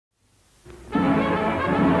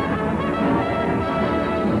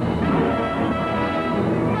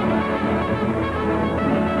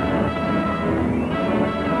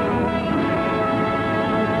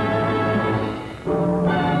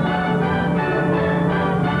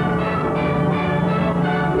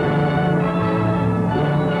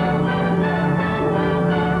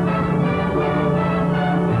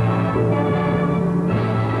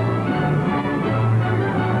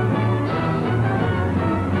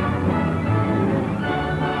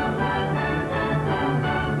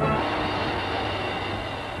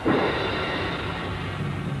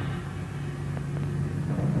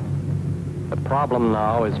problem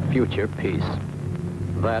now is future peace.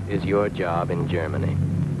 That is your job in Germany.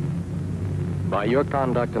 By your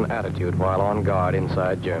conduct and attitude while on guard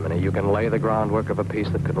inside Germany, you can lay the groundwork of a peace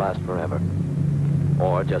that could last forever.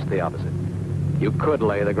 Or just the opposite. You could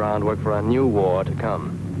lay the groundwork for a new war to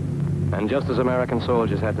come. And just as American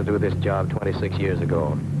soldiers had to do this job 26 years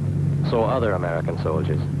ago, so other American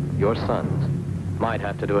soldiers, your sons, might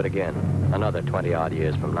have to do it again another 20-odd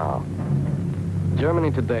years from now.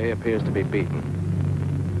 Germany today appears to be beaten.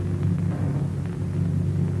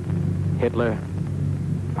 Hitler,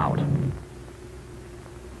 out.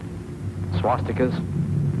 Swastikas,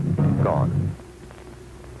 gone.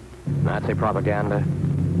 Nazi propaganda,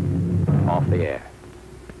 off the air.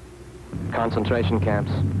 Concentration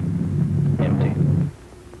camps, empty.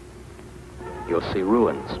 You'll see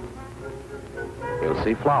ruins. You'll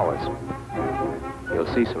see flowers.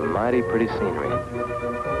 You'll see some mighty pretty scenery.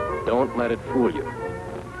 Don't let it fool you.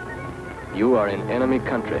 You are in enemy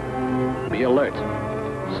country. Be alert,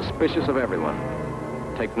 suspicious of everyone.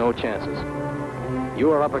 Take no chances.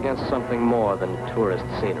 You are up against something more than tourist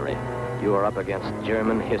scenery. You are up against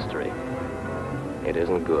German history. It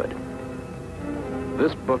isn't good.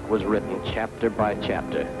 This book was written chapter by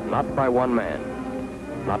chapter, not by one man,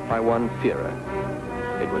 not by one Führer.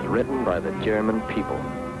 It was written by the German people.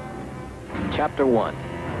 Chapter 1.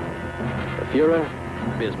 The Führer,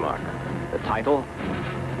 Bismarck. The title,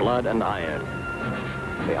 Blood and Iron.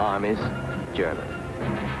 The armies, German.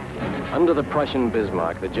 Under the Prussian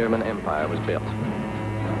Bismarck, the German Empire was built.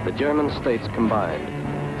 The German states combined,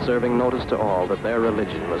 serving notice to all that their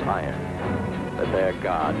religion was iron, that their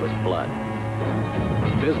God was blood.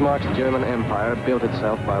 Bismarck's German Empire built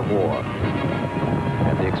itself by war,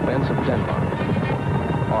 at the expense of Denmark,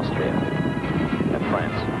 Austria, and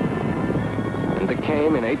France, and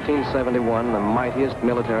became in 1871 the mightiest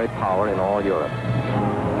military power in all Europe.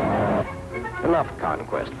 Enough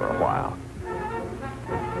conquest for a while.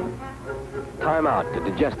 Time out to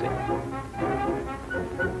digest it.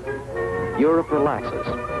 Europe relaxes.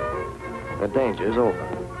 The danger's over.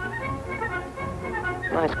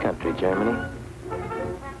 Nice country, Germany.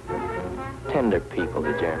 Tender people,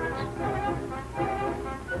 the Germans.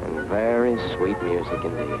 And very sweet music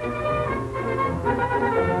indeed.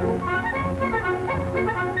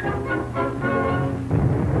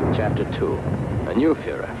 Chapter 2. A new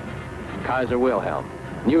Führer. Kaiser Wilhelm.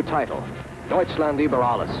 New title. Deutschland über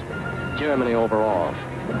alles. Germany overall.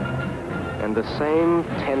 And the same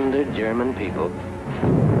tender German people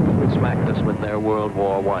who smacked us with their World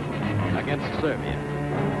War I against Serbia,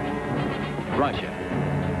 Russia,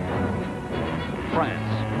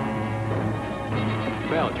 France,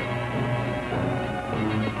 Belgium,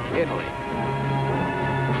 Italy,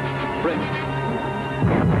 Britain,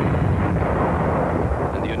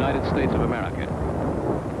 and the United States of America.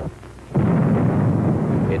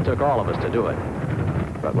 It took all of us to do it,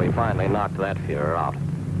 but we finally knocked that Führer out.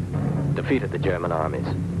 Defeated the German armies.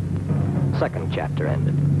 Second chapter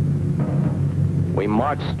ended. We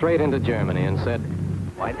marched straight into Germany and said,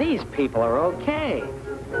 why, these people are okay.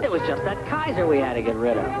 It was just that Kaiser we had to get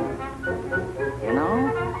rid of. You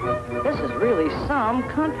know, this is really some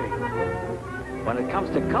country. When it comes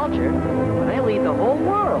to culture, they lead the whole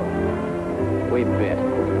world. We bit.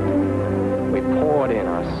 We poured in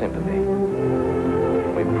our sympathy.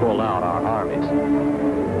 We pulled out our armies.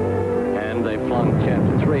 And they flung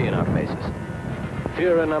chapter 3 in our faces.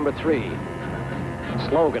 Führer number 3.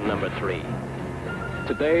 Slogan number 3.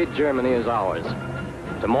 Today, Germany is ours.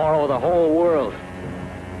 Tomorrow, the whole world.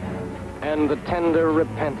 And the tender,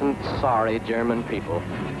 repentant, sorry German people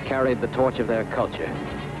carried the torch of their culture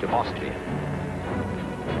to Austria,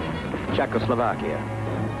 Czechoslovakia,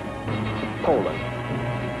 Poland,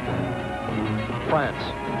 France,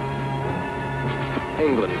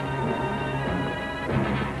 England,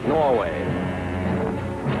 Norway,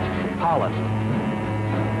 Holland,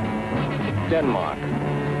 Denmark,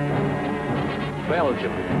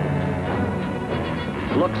 Belgium,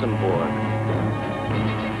 Luxembourg,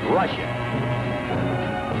 Russia,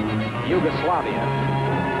 Yugoslavia,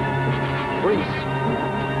 Greece,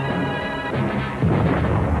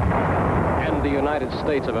 and the United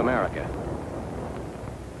States of America.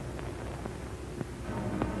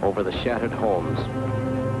 Over the shattered homes,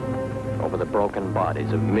 over the broken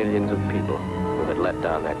bodies of millions of people who had let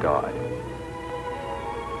down their guard.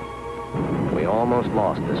 We almost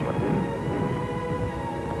lost this one.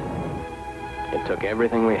 It took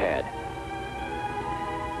everything we had.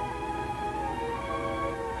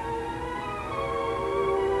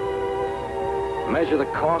 Measure the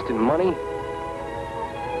cost in money?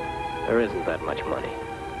 There isn't that much money.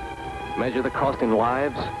 Measure the cost in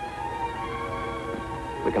lives?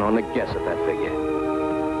 We can only guess at that figure.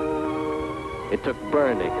 It took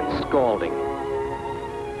burning and scalding,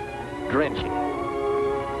 drenching,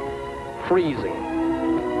 freezing.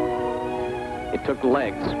 It took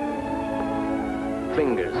legs,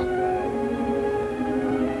 fingers,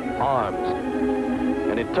 arms,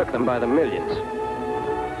 and it took them by the millions.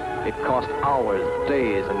 It cost hours,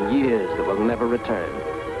 days, and years that will never return.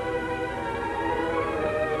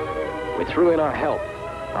 We threw in our health,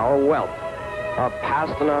 our wealth, our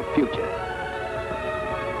past and our future.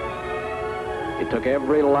 It took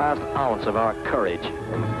every last ounce of our courage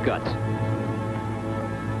and guts.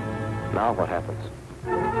 Now what happens?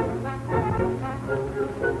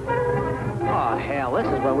 Oh, hell, this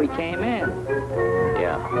is where we came in.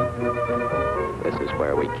 Yeah, this is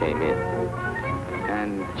where we came in.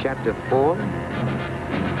 And chapter 4?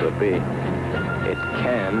 Could be. It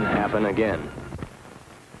can happen again.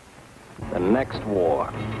 The next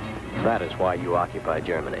war. That is why you occupy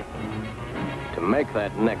Germany. To make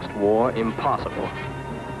that next war impossible.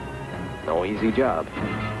 No easy job.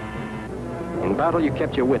 In battle, you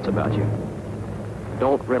kept your wits about you.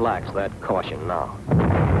 Don't relax that caution now.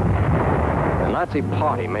 The Nazi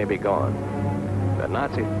party may be gone. The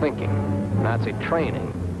Nazi thinking, Nazi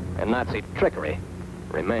training, and Nazi trickery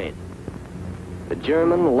remain. The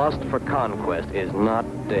German lust for conquest is not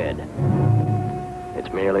dead.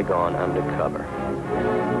 It's merely gone undercover.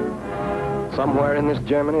 Somewhere in this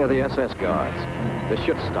Germany are the SS guards, the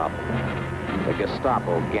Schutzstaffel, the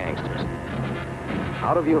Gestapo gangsters.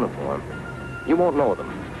 Out of uniform. You won't know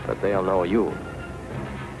them, but they'll know you.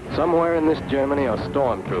 Somewhere in this Germany are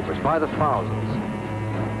stormtroopers by the thousands.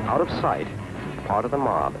 Out of sight, part of the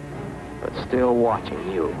mob, but still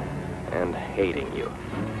watching you and hating you.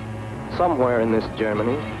 Somewhere in this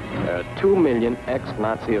Germany, there are 2 million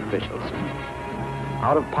ex-Nazi officials.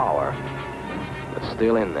 Out of power, but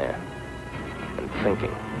still in there. And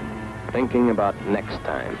thinking about next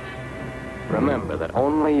time. Remember that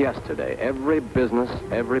only yesterday, every business,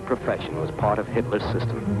 every profession was part of Hitler's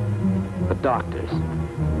system. The doctors,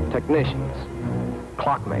 technicians,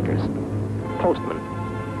 clockmakers, postmen,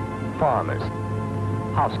 farmers,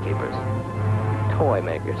 housekeepers, toy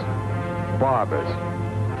makers, barbers,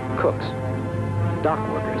 cooks, dock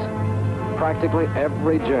workers. Practically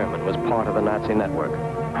every German was part of the Nazi network.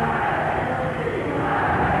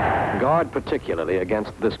 Guard particularly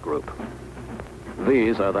against this group.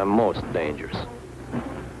 These are the most dangerous.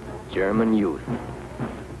 German youth.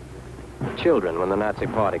 Children when the Nazi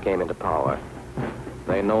party came into power.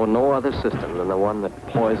 They know no other system than the one that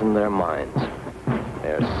poisoned their minds.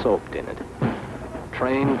 They're soaked in it.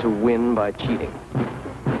 Trained to win by cheating.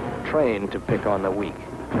 Trained to pick on the weak.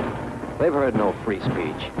 They've heard no free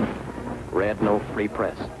speech. Read no free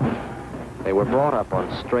press. They were brought up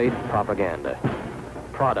on straight propaganda.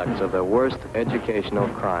 Products of the worst educational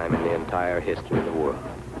crime in the entire history of the world.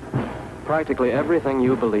 Practically everything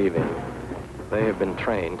you believe in, they have been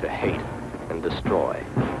trained to hate and destroy.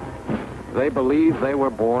 They believe they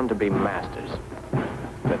were born to be masters,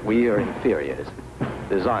 that we are inferiors,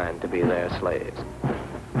 designed to be their slaves.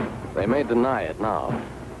 They may deny it now,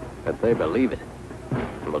 but they believe it,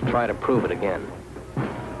 and will try to prove it again.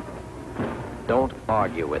 Don't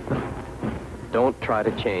argue with them. Don't try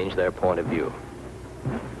to change their point of view.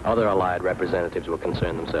 Other Allied representatives will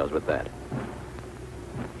concern themselves with that.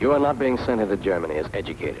 You are not being sent into Germany as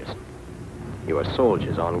educators. You are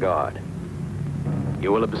soldiers on guard.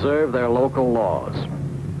 You will observe their local laws,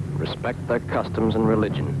 respect their customs and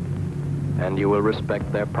religion, and you will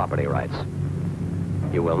respect their property rights.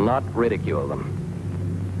 You will not ridicule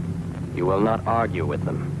them. You will not argue with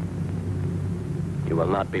them. You will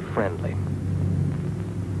not be friendly.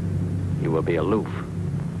 You will be aloof,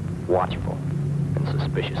 watchful, and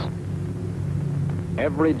suspicious.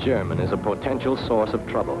 Every German is a potential source of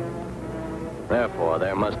trouble. Therefore,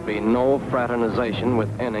 there must be no fraternization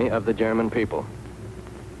with any of the German people.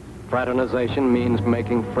 Fraternization means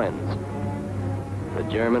making friends. The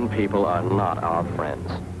German people are not our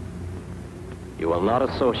friends. You will not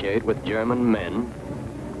associate with German men,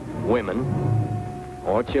 women,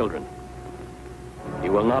 or children.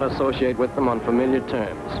 You will not associate with them on familiar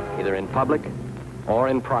terms, either in public or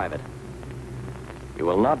in private. You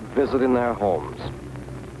will not visit in their homes,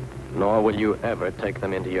 nor will you ever take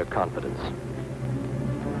them into your confidence.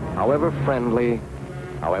 However friendly,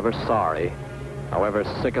 however sorry, however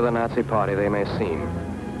sick of the Nazi party they may seem,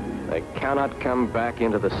 they cannot come back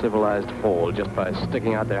into the civilized fold just by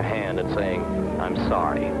sticking out their hand and saying, "I'm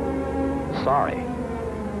sorry." Sorry.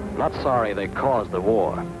 Not sorry they caused the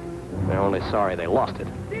war. They're only sorry they lost it.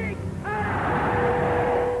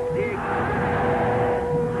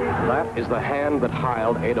 That is the hand that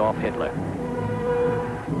heiled Adolf Hitler.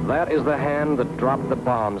 That is the hand that dropped the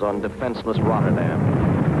bombs on defenseless Rotterdam,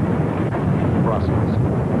 Brussels,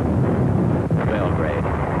 Belgrade.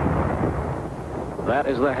 That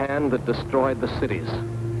is the hand that destroyed the cities,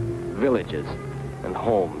 villages, and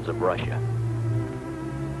homes of Russia.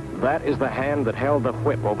 That is the hand that held the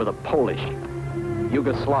whip over the Polish,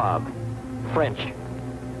 Yugoslav, French,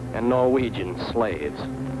 and Norwegian slaves.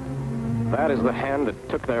 That is the hand that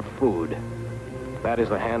took their food. That is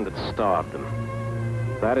the hand that starved them.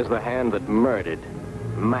 That is the hand that murdered,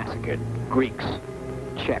 massacred Greeks,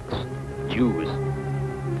 Czechs, Jews.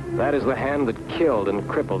 That is the hand that killed and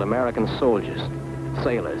crippled American soldiers,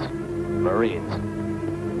 sailors, Marines.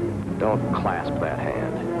 Don't clasp that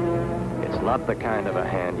hand. It's not the kind of a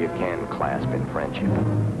hand you can clasp in friendship.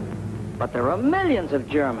 But there are millions of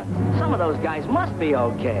Germans. Some of those guys must be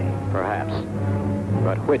okay. Perhaps.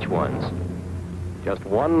 But which ones? Just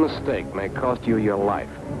one mistake may cost you your life.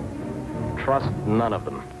 Trust none of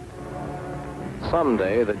them.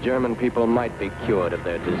 Someday, the German people might be cured of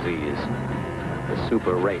their disease. The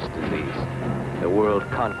super race disease. The world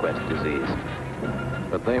conquest disease.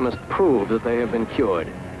 But they must prove that they have been cured,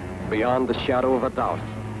 beyond the shadow of a doubt,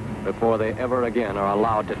 before they ever again are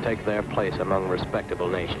allowed to take their place among respectable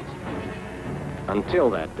nations. Until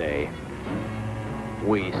that day,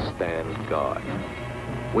 we stand guard.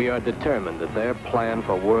 We are determined that their plan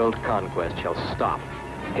for world conquest shall stop,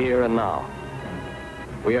 here and now.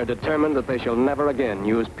 We are determined that they shall never again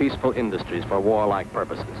use peaceful industries for warlike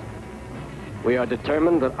purposes. We are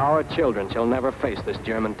determined that our children shall never face this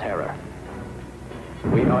German terror.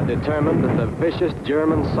 We are determined that the vicious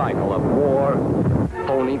German cycle of war,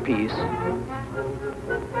 phony peace,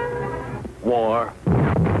 war,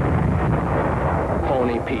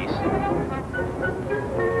 phony peace,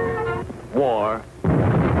 war,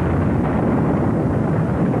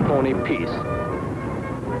 phony peace,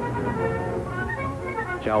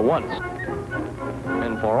 shall once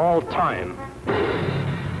and for all time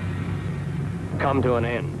come to an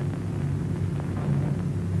end.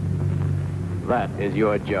 That is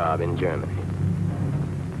your job in Germany.